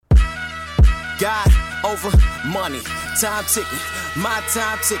God over money, time ticking, my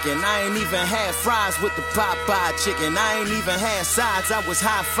time ticking. I ain't even had fries with the Popeye chicken. I ain't even had sides. I was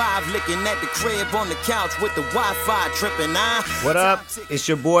high five licking at the crib on the couch with the Wi-Fi tripping. What up? It's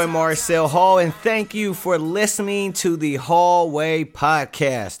your boy Marcel Hall, and thank you for listening to the Hallway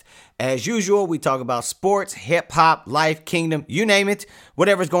Podcast. As usual, we talk about sports, hip-hop, life, kingdom, you name it.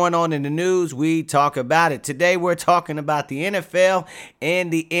 Whatever's going on in the news, we talk about it. Today, we're talking about the NFL and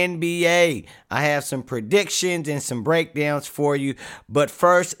the NBA. I have some predictions and some breakdowns for you. But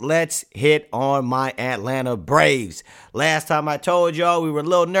first, let's hit on my Atlanta Braves. Last time I told y'all we were a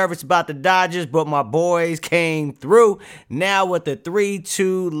little nervous about the Dodgers, but my boys came through. Now with the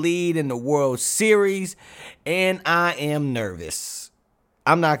 3-2 lead in the World Series, and I am nervous.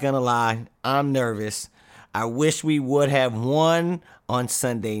 I'm not going to lie, I'm nervous. I wish we would have won on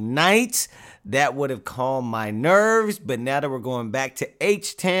Sunday night. That would have calmed my nerves, but now that we're going back to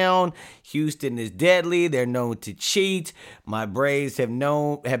H-Town, Houston is deadly. They're known to cheat. My Braves have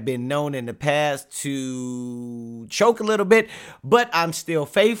been known in the past to choke a little bit, but I'm still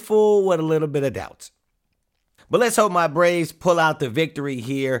faithful with a little bit of doubt. But let's hope my Braves pull out the victory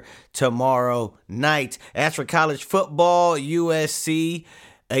here tomorrow night. As for college football, USC,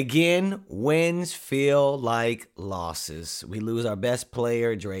 again, wins feel like losses. We lose our best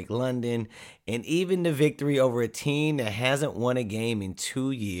player, Drake London, and even the victory over a team that hasn't won a game in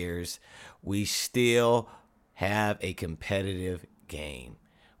 2 years, we still have a competitive game.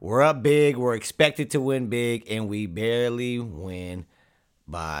 We're up big, we're expected to win big, and we barely win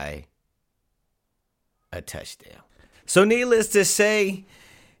by a touchdown. So needless to say,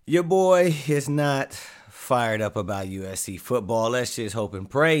 your boy is not fired up about USC football. Let's just hope and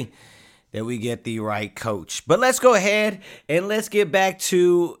pray that we get the right coach. But let's go ahead and let's get back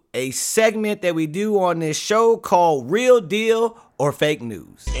to a segment that we do on this show called Real Deal or Fake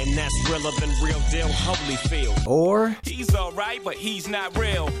News. And that's realer than Real Deal Holyfield. Or he's all right, but he's not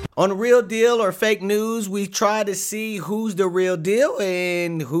real. On Real Deal or Fake News, we try to see who's the real deal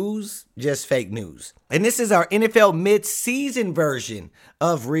and who's just fake news. And this is our NFL mid-season version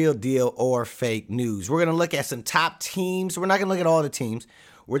of Real Deal or Fake News. We're going to look at some top teams. We're not going to look at all the teams.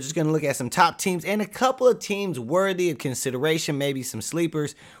 We're just going to look at some top teams and a couple of teams worthy of consideration, maybe some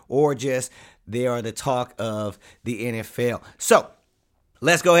sleepers, or just they are the talk of the NFL. So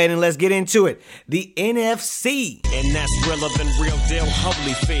let's go ahead and let's get into it. The NFC. And that's realer than Real Deal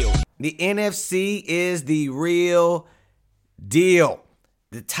Holyfield. The NFC is the real deal.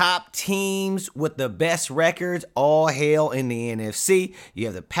 The top teams with the best records all hail in the NFC. You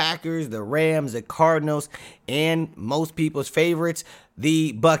have the Packers, the Rams, the Cardinals, and most people's favorites,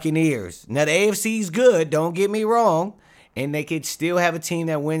 the Buccaneers. Now, the AFC is good, don't get me wrong, and they could still have a team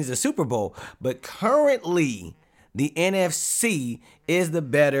that wins the Super Bowl. But currently, the NFC is the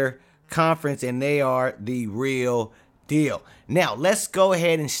better conference, and they are the real deal. Now, let's go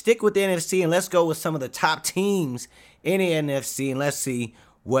ahead and stick with the NFC, and let's go with some of the top teams in the NFC, and let's see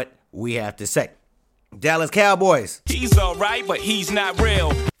what we have to say. Dallas Cowboys. He's all right, but he's not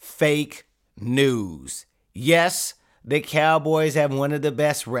real. Fake news. Yes, the Cowboys have one of the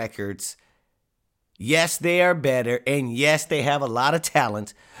best records. Yes, they are better, and yes, they have a lot of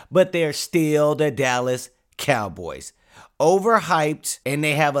talent, but they're still the Dallas Cowboys. Overhyped, and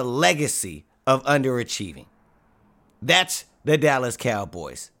they have a legacy of underachieving. That's the Dallas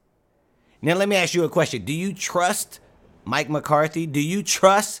Cowboys. Now, let me ask you a question. Do you trust Mike McCarthy? Do you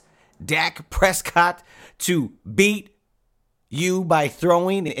trust Dak Prescott to beat you by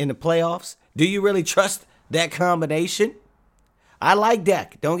throwing in the playoffs? Do you really trust that combination? I like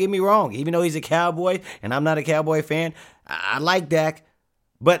Dak. Don't get me wrong. Even though he's a Cowboy and I'm not a Cowboy fan, I like Dak.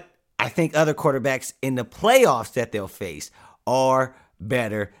 But I think other quarterbacks in the playoffs that they'll face are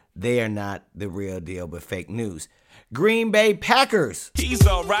better. They are not the real deal, but fake news. Green Bay Packers. He's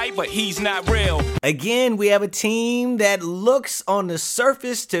all right, but he's not real. Again, we have a team that looks on the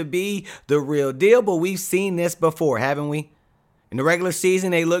surface to be the real deal, but we've seen this before, haven't we? In the regular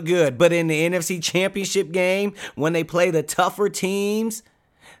season, they look good, but in the NFC Championship game, when they play the tougher teams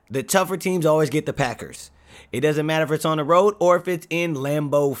always get the Packers. It doesn't matter if it's on the road or if it's in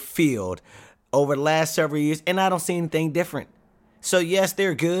Lambeau Field over the last several years, and I don't see anything different. So yes,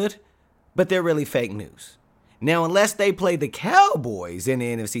 they're good, but they're really fake news. Now, unless they play the Cowboys in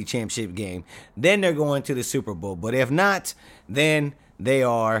the NFC Championship game, then they're going to the Super Bowl. But if not, then they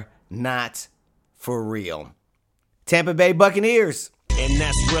are not for real. Tampa Bay Buccaneers. And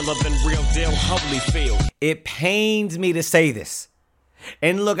that's realer than Real Deal Holyfield. It pains me to say this.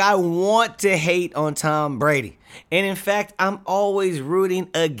 And look, I want to hate on Tom Brady. And in fact, I'm always rooting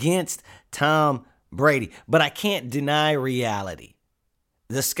against Tom Brady. But I can't deny reality.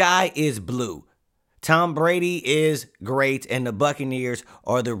 The sky is blue. Tom Brady is great, and the Buccaneers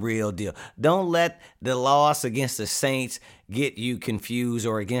are the real deal. Don't let the loss against the Saints get you confused,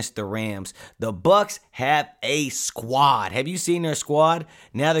 or against the Rams. The Bucs have a squad. Have you seen their squad?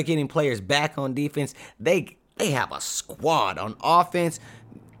 Now they're getting players back on defense. They have a squad. On offense,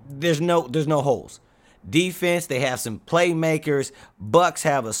 there's no holes. Defense, they have some playmakers. Bucs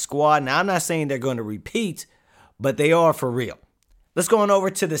have a squad. Now, I'm not saying they're going to repeat, but they are for real. Let's go on over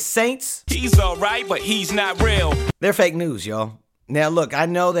to the Saints. He's all right, but he's not real. They're fake news, y'all. Now, look, I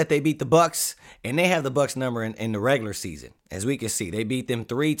know that they beat the Bucs, and they have the Bucs number in the regular season. As we can see, they beat them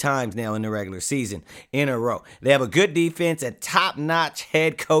 3 times now in the regular season in a row. They have a good defense, a top-notch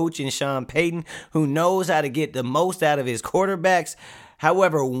head coach in Sean Payton, who knows how to get the most out of his quarterbacks.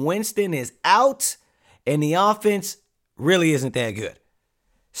 However, Winston is out, and the offense really isn't that good.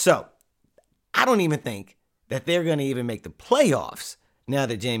 So, I don't even think that they're going to even make the playoffs now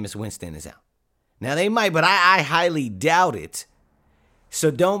that Jameis Winston is out. Now, they might, but I highly doubt it. So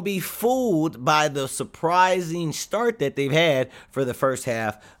don't be fooled by the surprising start that they've had for the first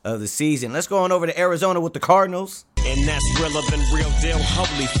half of the season. Let's go on over to Arizona with the Cardinals. And that's realer than real deal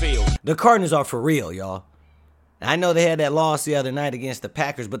Holyfield. The Cardinals are for real, y'all. I know they had that loss the other night against the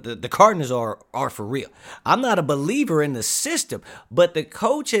Packers, but the Cardinals are for real. I'm not a believer in the system, but the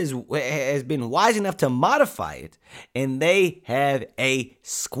coach has been wise enough to modify it, and they have a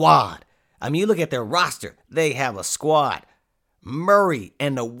squad. I mean, you look at their roster, they have a squad. Murray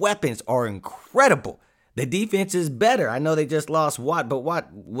and the weapons are incredible. The defense is better. I know they just lost Watt, but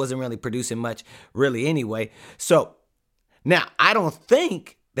Watt wasn't really producing much really anyway. So, now, I don't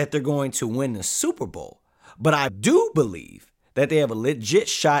think that they're going to win the Super Bowl. But I do believe that they have a legit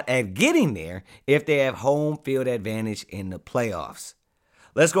shot at getting there if they have home field advantage in the playoffs.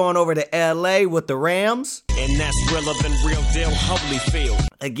 Let's go on over to LA with the Rams. And that's realer than real deal Holyfield.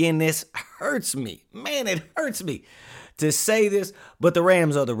 Again, this hurts me. Man, it hurts me to say this, but the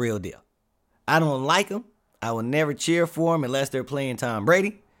Rams are the real deal. I don't like them. I will never cheer for them unless they're playing Tom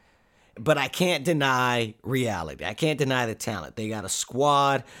Brady. But I can't deny reality. I can't deny the talent. They got a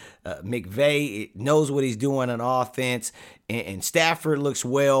squad. McVay knows what he's doing on offense. And Stafford looks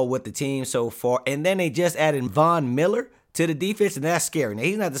well with the team so far. And then they just added Von Miller to the defense, and that's scary. Now,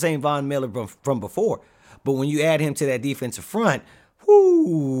 he's not the same Von Miller from before. But when you add him to that defensive front,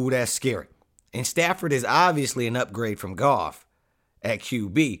 whoo, that's scary. And Stafford is obviously an upgrade from Goff at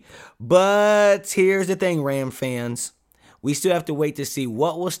QB. But here's the thing, Ram fans. We still have to wait to see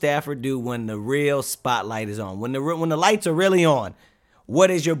what will Stafford do when the real spotlight is on. When the lights are really on,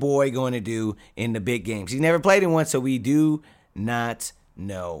 what is your boy going to do in the big games? He's never played in one, so we do not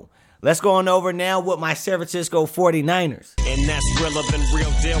know. Let's go on over now with my San Francisco 49ers. And that's realer than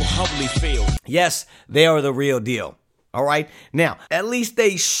real deal Holyfield. Yes, they are the real deal. All right? Now, at least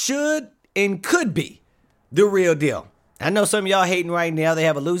they should and could be the real deal. I know some of y'all hating right now. They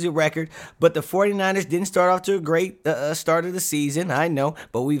have a losing record, but the 49ers didn't start off to a great start of the season. I know,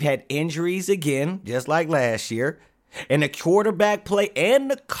 but we've had injuries again, just like last year. And the quarterback play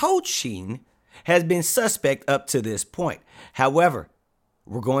and the coaching has been suspect up to this point. However,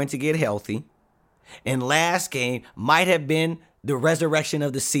 we're going to get healthy. And last game might have been the resurrection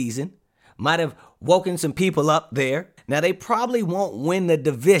of the season. Might have woken some people up there. Now, they probably won't win the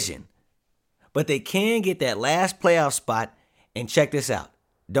division, but they can get that last playoff spot. And check this out.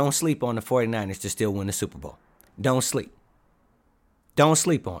 Don't sleep on the 49ers to still win the Super Bowl. Don't sleep. Don't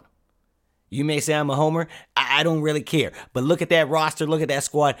sleep on them. You may say I'm a homer. I don't really care. But look at that roster. Look at that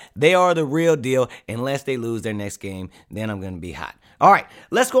squad. They are the real deal. Unless they lose their next game, then I'm going to be hot. All right,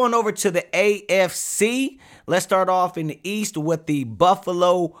 let's go on over to the AFC. Let's start off in the East with the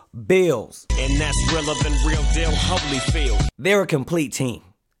Buffalo Bills. And that's realer than real deal Holyfield. They're a complete team.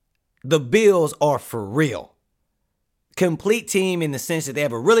 The Bills are for real. Complete team in the sense that they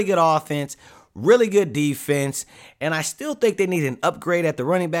have a really good offense, really good defense, and I still think they need an upgrade at the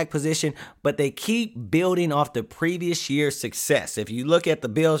running back position, but they keep building off the previous year's success. If you look at the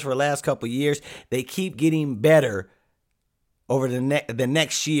Bills for the last couple of years, they keep getting better over the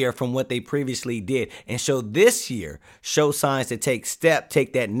next year from what they previously did. And so this year, show signs to take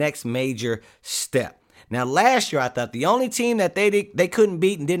that next major step. Now, last year, I thought the only team that they couldn't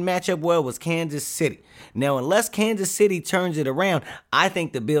beat and didn't match up well was Kansas City. Now, unless Kansas City turns it around, I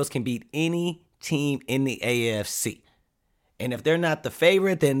think the Bills can beat any team in the AFC. And if they're not the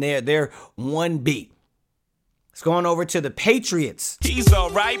favorite, then they're one beat. Let's go on over to the Patriots. He's all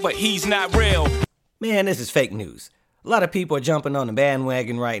right, but he's not real. Man, this is fake news. A lot of people are jumping on the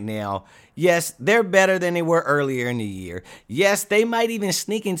bandwagon right now. Yes, they're better than they were earlier in the year. Yes, they might even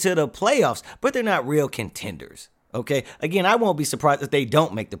sneak into the playoffs, but they're not real contenders. Okay? Again, I won't be surprised if they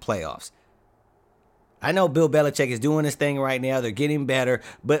don't make the playoffs. I know Bill Belichick is doing his thing right now. They're getting better.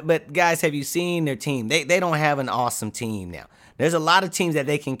 But guys, have you seen their team? They don't have an awesome team now. There's a lot of teams that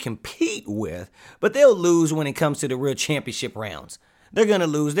they can compete with, but they'll lose when it comes to the real championship rounds. They're going to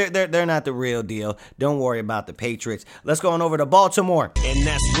lose. They're not the real deal. Don't worry about the Patriots. Let's go on over to Baltimore. And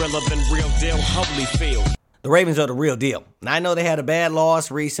that's realer than real deal Holyfield. The Ravens are the real deal. Now, I know they had a bad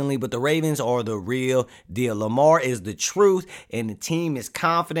loss recently, but the Ravens are the real deal. Lamar is the truth, and the team is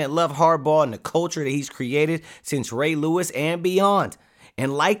confident. Love Harbaugh and the culture that he's created since Ray Lewis and beyond.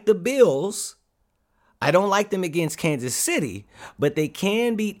 And like the Bills, I don't like them against Kansas City, but they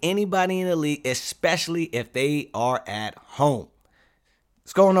can beat anybody in the league, especially if they are at home.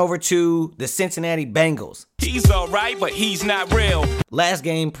 Let's go on over to the Cincinnati Bengals. He's all right, but he's not real. Last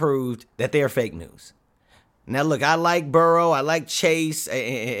game proved that they are fake news. Now, look, I like Burrow, I like Chase,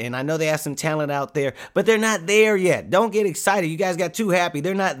 and I know they have some talent out there, but they're not there yet. Don't get excited. You guys got too happy.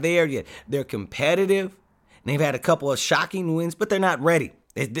 They're not there yet. They're competitive. They've had a couple of shocking wins, but they're not ready.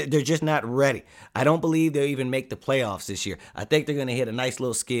 They're just not ready. I don't believe they'll even make the playoffs this year. I think they're going to hit a nice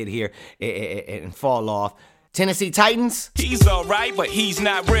little skid here and fall off. Tennessee Titans. He's all right, but he's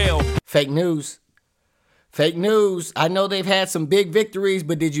not real. Fake news. Fake news. I know they've had some big victories,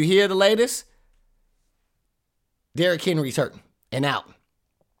 but did you hear the latest? Derrick Henry's hurt and out.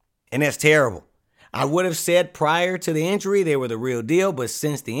 And that's terrible. I would have said prior to the injury they were the real deal, but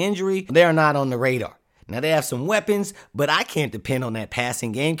since the injury, they're not on the radar. Now, they have some weapons, but I can't depend on that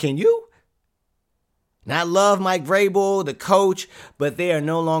passing game. Can you? Now, I love Mike Vrabel, the coach, but they are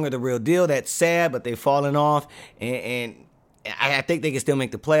no longer the real deal. That's sad, but they've fallen off. And I think they can still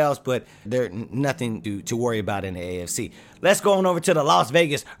make the playoffs, but they're nothing to worry about in the AFC. Let's go on over to the Las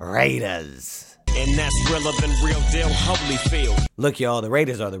Vegas Raiders. And that's realer than real deal Holyfield. Look, y'all, the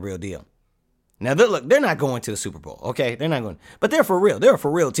Raiders are the real deal. Now, they're not going to the Super Bowl, okay? They're not going. But they're for real. They're a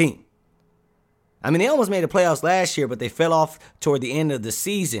for real team. I mean, they almost made the playoffs last year, but they fell off toward the end of the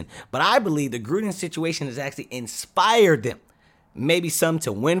season. But I believe the Gruden situation has actually inspired them. Maybe some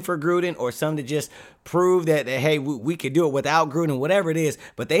to win for Gruden or some to just prove that hey, we could do it without Gruden, whatever it is.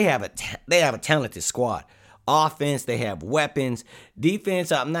 But they have a talented squad. Offense, they have weapons.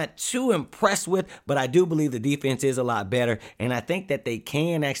 Defense, I'm not too impressed with, but I do believe the defense is a lot better. And I think that they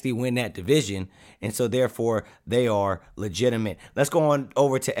can actually win that division. And so, therefore, they are legitimate. Let's go on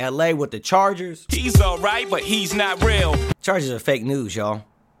over to L.A. with the Chargers. He's all right, but he's not real. Chargers are fake news, y'all.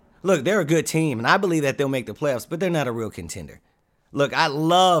 Look, they're a good team, and I believe that they'll make the playoffs, but they're not a real contender. Look, I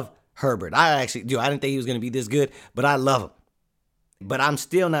love Herbert. I actually do. I didn't think he was going to be this good, but I love him. But I'm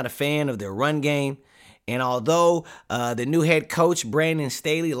still not a fan of their run game. And although the new head coach, Brandon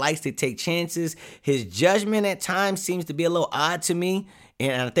Staley, likes to take chances, his judgment at times seems to be a little odd to me.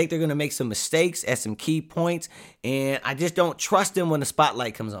 And I think they're going to make some mistakes at some key points. And I just don't trust them when the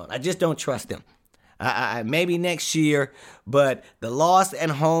spotlight comes on. I just don't trust them. Maybe next year, but the loss at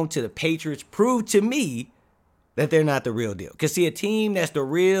home to the Patriots proved to me that they're not the real deal. Because see, a team that's the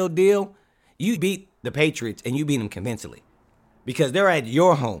real deal, you beat the Patriots and you beat them convincingly. Because they're at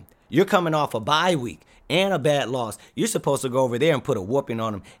your home. You're coming off a bye week and a bad loss. You're supposed to go over there and put a whooping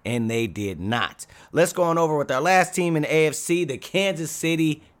on them, and they did not. Let's go on over with our last team in the AFC, the Kansas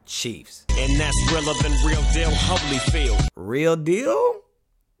City Chiefs. And that's realer than real deal Holyfield. Real deal?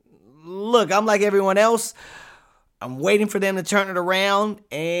 Look, I'm like everyone else. I'm waiting for them to turn it around,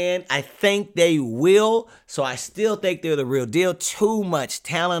 and I think they will. So I still think they're the real deal. Too much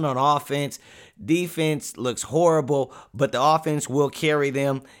talent on offense. Defense looks horrible, but the offense will carry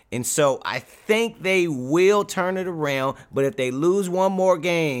them. And so I think they will turn it around. But if they lose one more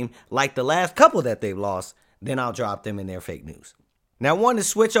game, like the last couple that they've lost, then I'll drop them in their fake news. Now I want to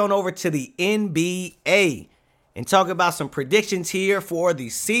switch on over to the NBA and talk about some predictions here for the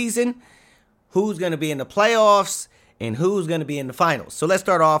season. Who's going to be in the playoffs and who's going to be in the finals. So let's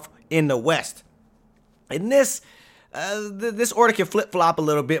start off in the West. In this order can flip-flop a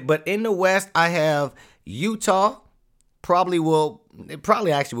little bit, but in the West, I have Utah. Probably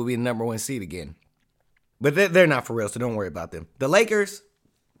actually will be the number one seed again. But they're not for real, so don't worry about them. The Lakers,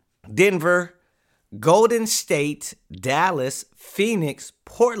 Denver, Golden State, Dallas, Phoenix,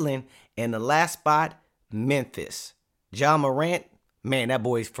 Portland, and the last spot, Memphis. Ja Morant, man, that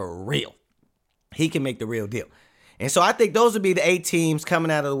boy's for real. He can make the real deal. And so I think those would be the 8 teams coming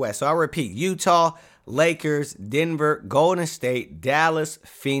out of the West. So I'll repeat, Utah, Lakers, Denver, Golden State, Dallas,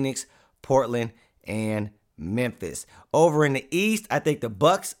 Phoenix, Portland, and Memphis. Over in the East, I think the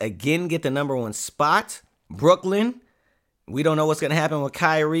Bucks again get the number one spot. Brooklyn, We don't know what's going to happen with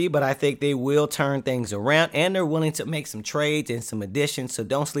Kyrie, but I think they will turn things around, and they're willing to make some trades and some additions, so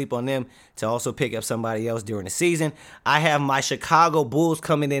don't sleep on them to also pick up somebody else during the season. I have my Chicago Bulls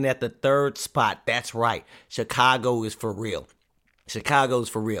coming in at the 3rd spot. That's right. Chicago is for real. Chicago's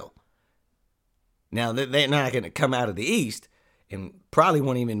for real. Now, they're not going to come out of the East and probably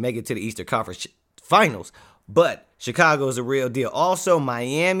won't even make it to the Eastern Conference Finals, but Chicago is a real deal. Also,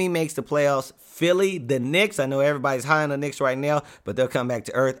 Miami makes the playoffs. Philly, the Knicks. I know everybody's high on the Knicks right now, but they'll come back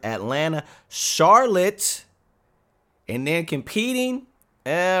to earth. Atlanta, Charlotte, and then competing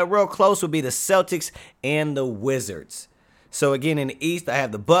real close would be the Celtics and the Wizards. So again, in the East, I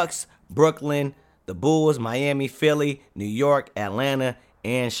have the Bucks, Brooklyn, the Bulls, Miami, Philly, New York, Atlanta,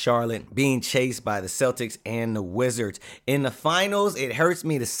 and Charlotte being chased by the Celtics and the Wizards. In the finals, it hurts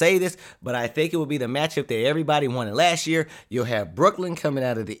me to say this, but I think it will be the matchup that everybody wanted last year. You'll have Brooklyn coming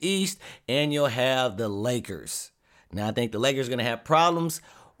out of the East, and you'll have the Lakers. Now, I think the Lakers are going to have problems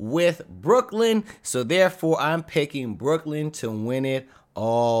with Brooklyn, so therefore I'm picking Brooklyn to win it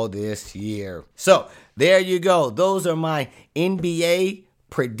all this year. So, there you go. Those are my NBA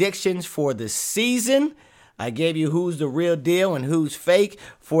predictions for the season. I gave you who's the real deal and who's fake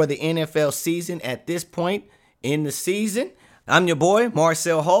for the NFL season at this point in the season. I'm your boy,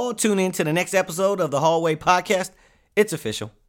 Marcel Hall. Tune in to the next episode of the Hallway Podcast. It's official.